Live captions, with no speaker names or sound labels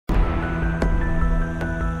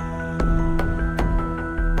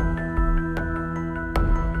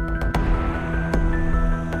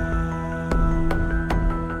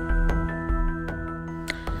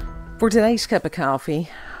For today's cup of coffee,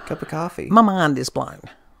 my mind is blown.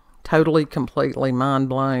 Totally, completely mind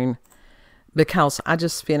blown. Because I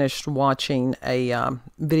just finished watching a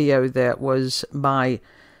video that was by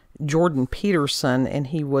Jordan Peterson, and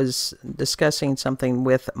he was discussing something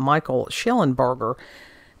with Michael Shellenberger.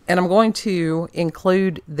 And I'm going to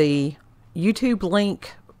include the YouTube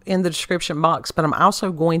link in the description box, but I'm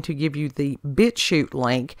also going to give you the BitChute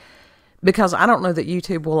link because I don't know that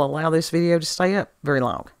YouTube will allow this video to stay up very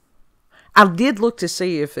long. I did look to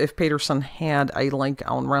see if Peterson had a link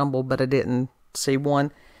on Rumble, but I didn't see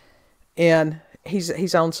one. And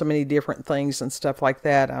he's on so many different things and stuff like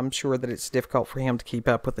that. I'm sure that it's difficult for him to keep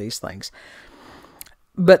up with these things.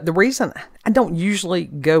 But the reason I don't usually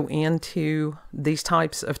go into these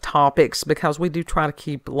types of topics, because we do try to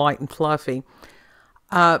keep light and fluffy.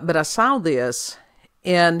 But I saw this,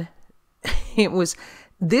 and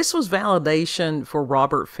this was validation for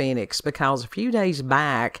Robert Phoenix, because a few days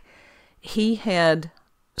back he had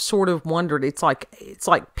sort of wondered, it's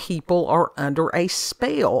like people are under a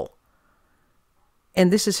spell.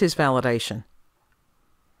 And this is his validation.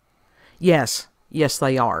 Yes,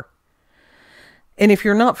 they are. And if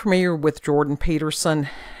you're not familiar with Jordan Peterson,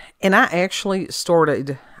 and I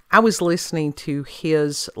was listening to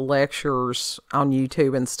his lectures on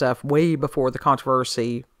YouTube and stuff way before the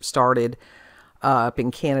controversy started up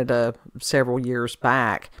in Canada several years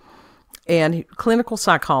back. And clinical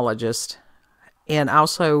psychologist and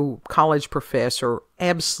also college professor,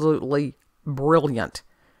 absolutely brilliant.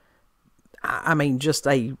 I mean, just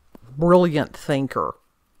a brilliant thinker.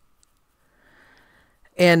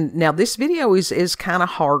 And now this video is kind of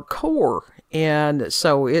hardcore. And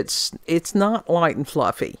so it's not light and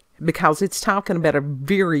fluffy, because it's talking about a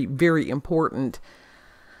very, very important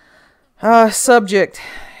subject.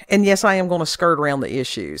 And yes, I am going to skirt around the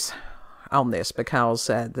issues on this, because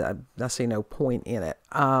I see no point in it.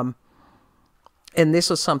 And this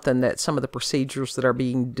is something that some of the procedures that are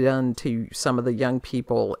being done to some of the young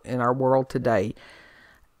people in our world today.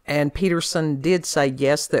 And Peterson did say,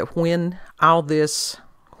 yes, that when this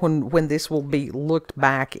will be looked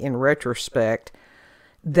back in retrospect,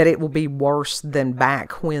 that it will be worse than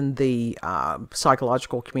back when the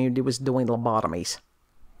psychological community was doing lobotomies.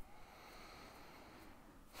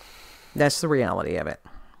 That's the reality of it.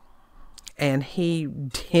 And he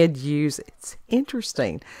did use, it's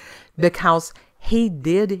interesting, because he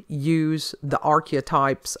did use the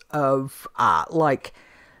archetypes of like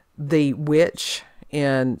the witch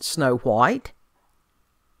in Snow White.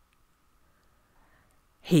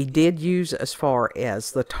 He did use as far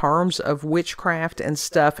as the terms of witchcraft and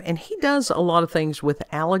stuff. And he does a lot of things with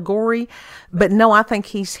allegory. But no, I think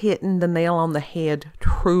he's hitting the nail on the head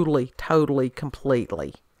truly, totally,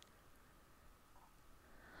 completely.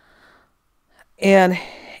 And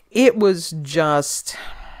it was just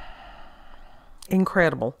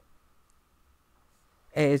incredible.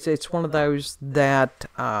 It's one of those that,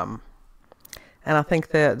 and I think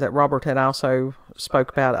that Robert had also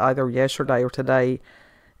spoke about either yesterday or today,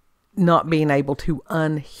 not being able to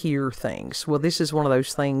unhear things. Well, this is one of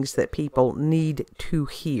those things that people need to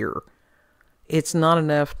hear. It's not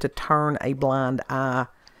enough to turn a blind eye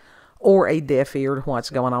or a deaf ear to what's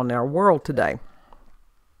going on in our world today.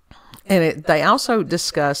 And they also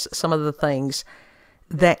discuss some of the things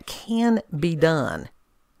that can be done.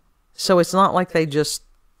 So it's not like they just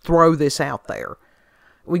throw this out there.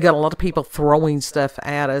 We got a lot of people throwing stuff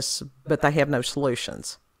at us, but they have no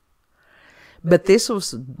solutions. But this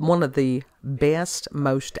was one of the best,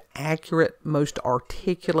 most accurate, most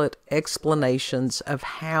articulate explanations of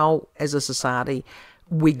how, as a society,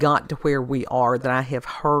 we got to where we are that I have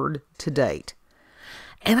heard to date.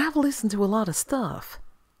 And I've listened to a lot of stuff,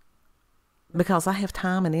 because I have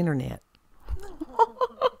time and internet.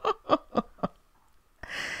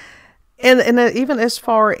 and even as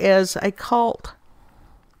far as a cult,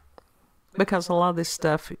 because a lot of this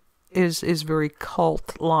stuff is very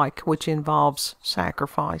cult-like, which involves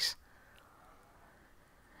sacrifice.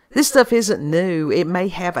 This stuff isn't new. It may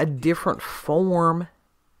have a different form,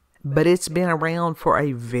 but it's been around for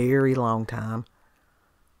a very long time.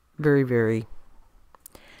 Very, very.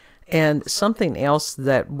 And something else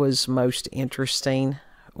that was most interesting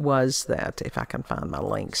was that, if I can find my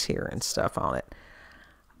links here and stuff on it.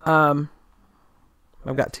 I've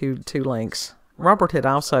got two links. Robert had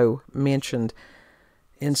also mentioned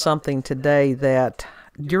in something today that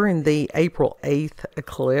during the April 8th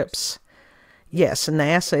eclipse, yes,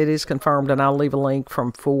 NASA, it is confirmed, and I'll leave a link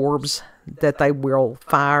from Forbes, that they will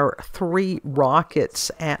fire 3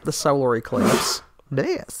 rockets at the solar eclipse.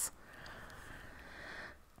 Yes.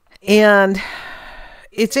 And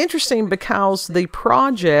it's interesting because the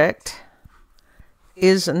project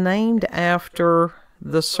is named after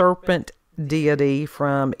the serpent deity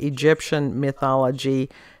from Egyptian mythology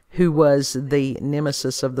who was the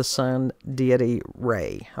nemesis of the sun deity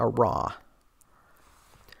Ra.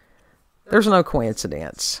 There's no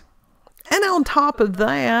coincidence. And on top of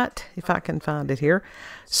that, if I can find it here,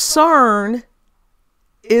 CERN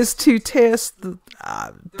is to test,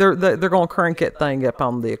 they're going to crank that thing up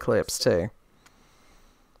on the Eclipse too.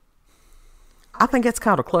 I think it's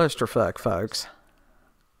called a clusterfuck, folks.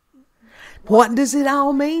 What does it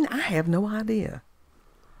all mean? I have no idea.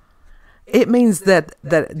 It means that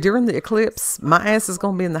during the eclipse, my ass is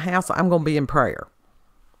going to be in the house. I'm going to be in prayer.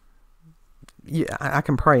 Yeah, I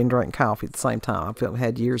can pray and drink coffee at the same time. I've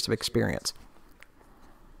had years of experience.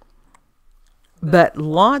 But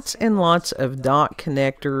lots and lots of dot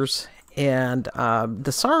connectors. And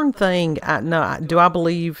the CERN thing, do I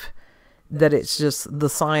believe that it's just the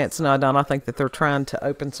science? No, I don't. I think that they're trying to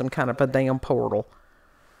open some kind of a damn portal.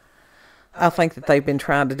 I think that they've been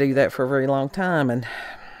trying to do that for a very long time, and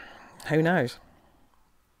who knows?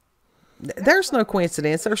 There's no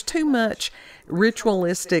coincidence. There's too much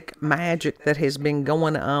ritualistic magic that has been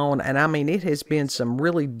going on, and I mean, it has been some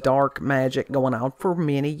really dark magic going on for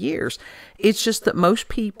many years. It's just that most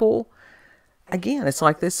people, again, it's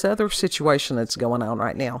like this other situation that's going on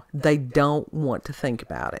right now. They don't want to think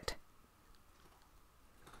about it.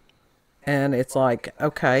 And it's like,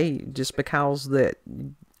 okay, just because that,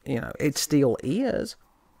 it still is.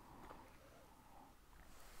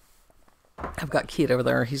 I've got Kid over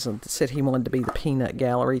there. He said he wanted to be the peanut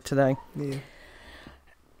gallery today. Yeah.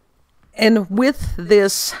 And with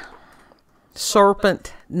this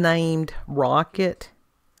serpent-named rocket,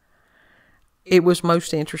 it was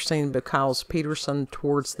most interesting because Peterson,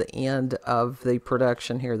 towards the end of the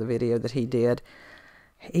production here, the video that he did,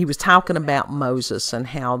 he was talking about Moses and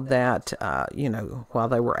how that, while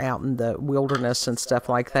they were out in the wilderness and stuff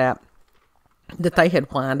like that, that they had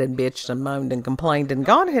whined and bitched and moaned and complained, and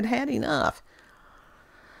God had had enough.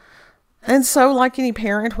 And so, like any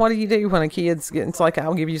parent, what do you do when a kid's getting, it's like,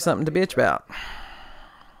 I'll give you something to bitch about.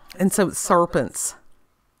 And so it's serpents,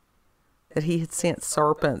 that he had sent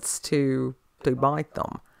serpents to bite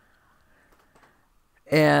them.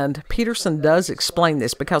 And Peterson does explain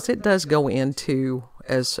this because it does go into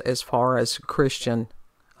as far as Christian,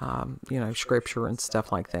 scripture and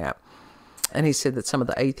stuff like that. And he said that some of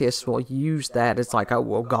the atheists will use that as like, oh,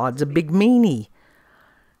 well, God's a big meanie.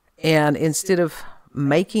 And instead of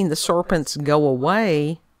making the serpents go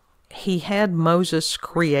away, he had Moses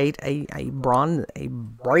create a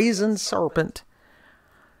brazen serpent.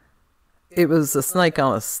 It was a snake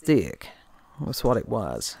on a stick, was what it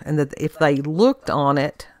was. And that if they looked on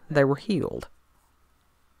it, they were healed.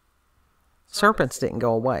 Serpents didn't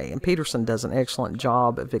go away. And Peterson does an excellent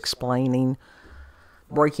job of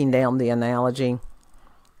breaking down the analogy.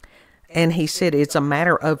 And he said it's a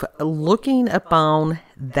matter of looking upon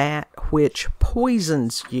that which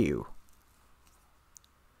poisons you.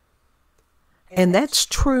 And that's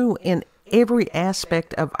true in every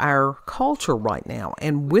aspect of our culture right now.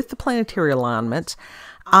 And with the planetary alignments,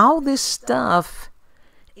 all this stuff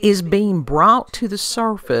is being brought to the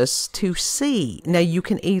surface to see. Now, you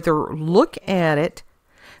can either look at it,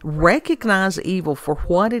 recognize evil for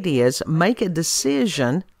what it is, make a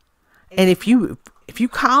decision, and if you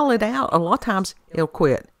call it out, a lot of times it'll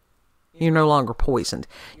quit. You're no longer poisoned.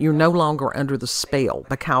 You're no longer under the spell,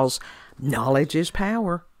 because knowledge is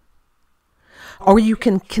power. Or you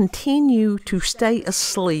can continue to stay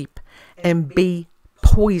asleep and be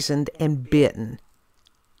poisoned and bitten.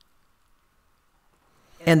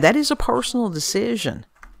 And that is a personal decision.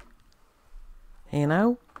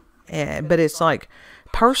 But it's like,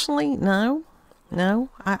 personally, no,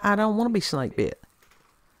 I don't want to be snake bit.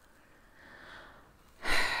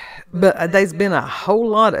 But there's been a whole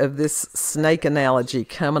lot of this snake analogy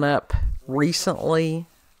coming up recently.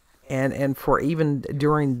 And for even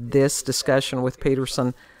during this discussion with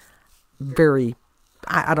Peterson,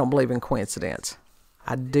 I don't believe in coincidence.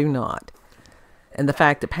 I do not. And the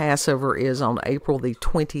fact that Passover is on April the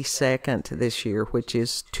 22nd this year, which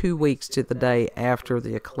is 2 weeks to the day after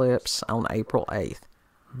the eclipse on April 8th.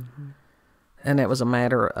 Mm-hmm. And it was a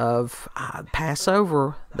matter of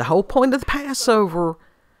Passover. The whole point of the Passover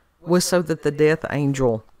was so that the death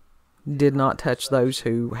angel did not touch those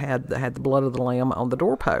who had the blood of the lamb on the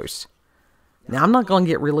doorposts. Now, I'm not going to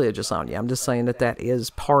get religious on you. I'm just saying that is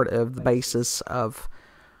part of the basis of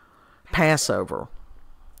Passover.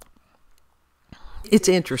 It's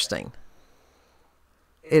interesting.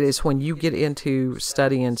 It is when you get into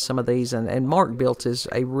studying some of these, and Mark Biltz is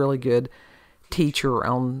a really good teacher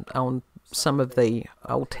on some of the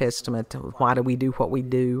Old Testament. Why do we do what we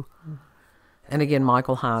do? And again,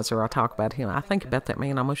 Michael Heiser, I talk about him. I think about that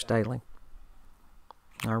man almost daily.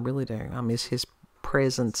 I really do. I miss his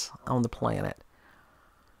presence on the planet.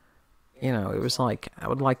 You know, it was like, I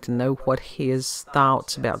would like to know what his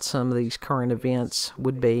thoughts about some of these current events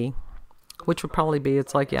would be, which would probably be,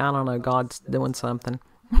 it's like, yeah, I don't know, God's doing something.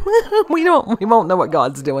 we won't know what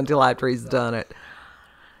God's doing till after he's done it.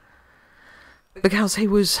 Because he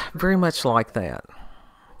was very much like that.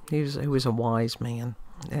 He was a wise man,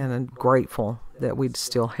 and I'm grateful that we'd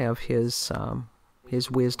still have his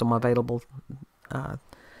wisdom available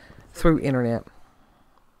through internet.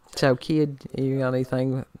 So, kid, you got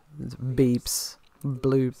anything? Beeps,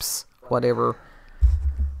 bloops, whatever.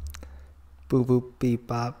 Boop boop beep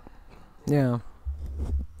bop. Yeah.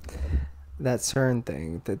 That CERN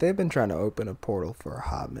thing, that they've been trying to open a portal for a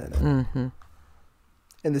hot minute. Mm-hmm.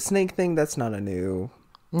 And the snake thing, that's not a new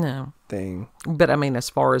thing. But I mean, as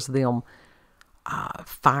far as them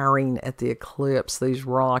firing at the Eclipse, these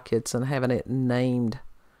rockets, and having it named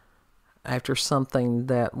after something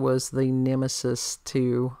that was the nemesis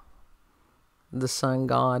to the sun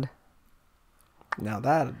god. Now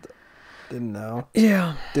that, didn't know.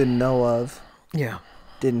 Yeah. Didn't know of. Yeah.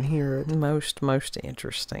 Didn't hear it. Most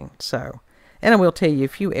interesting. So, and I will tell you,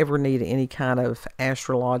 if you ever need any kind of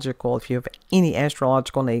astrological, if you have any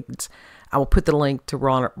astrological needs, I will put the link to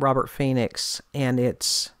Robert Phoenix, and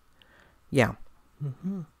it's, yeah.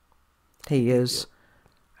 Mm-hmm. He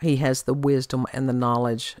has the wisdom and the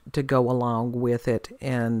knowledge to go along with it,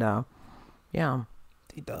 and, yeah.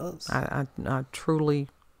 He does. I truly,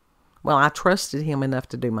 well, I trusted him enough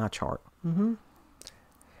to do my chart. Mm-hmm.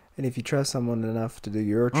 And if you trust someone enough to do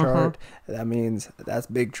your chart, that means that's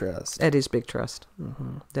big trust. That is big trust.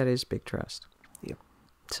 Mm-hmm. That is big trust. Yep.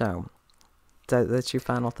 So, that's your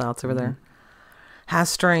final thoughts over there? High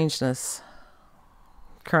strangeness.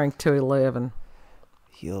 Crank to 11.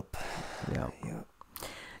 Yep. Yep. Yep.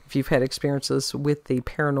 If you've had experiences with the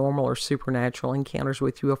paranormal or supernatural, encounters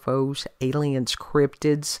with UFOs, aliens,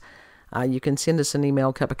 cryptids, you can send us an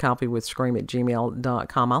email,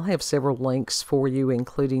 cupofcoffeewithscream@gmail.com. I'll have several links for you,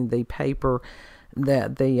 including the paper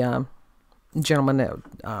that the gentleman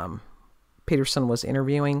that Peterson was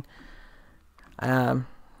interviewing. I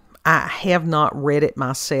have not read it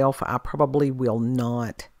myself. I probably will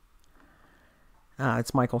not.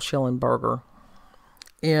 It's Michael Shellenberger.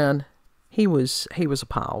 And he was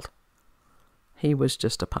appalled. He was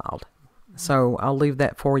just appalled. So I'll leave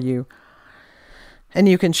that for you. And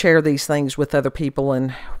you can share these things with other people,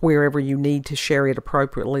 and wherever you need to share it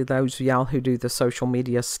appropriately. Those of y'all who do the social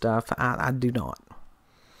media stuff, I do not.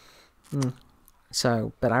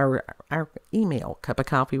 So, but our email,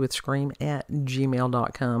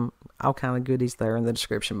 cupofcoffeewithscream@gmail.com. All kind of goodies there in the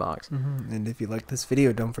description box. Mm-hmm. And if you like this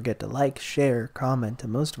video, don't forget to like, share, comment,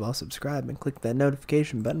 and most of all, subscribe and click that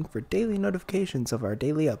notification button for daily notifications of our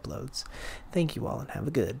daily uploads. Thank you all, and have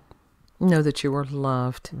a good. Know that you are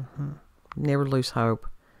loved. Never lose hope.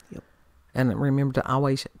 Yep. And remember to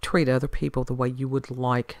always treat other people the way you would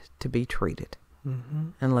like to be treated.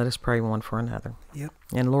 And let us pray one for another. Yep.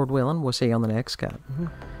 And Lord willing, we'll see you on the next cut.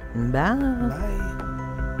 Bye. Bye.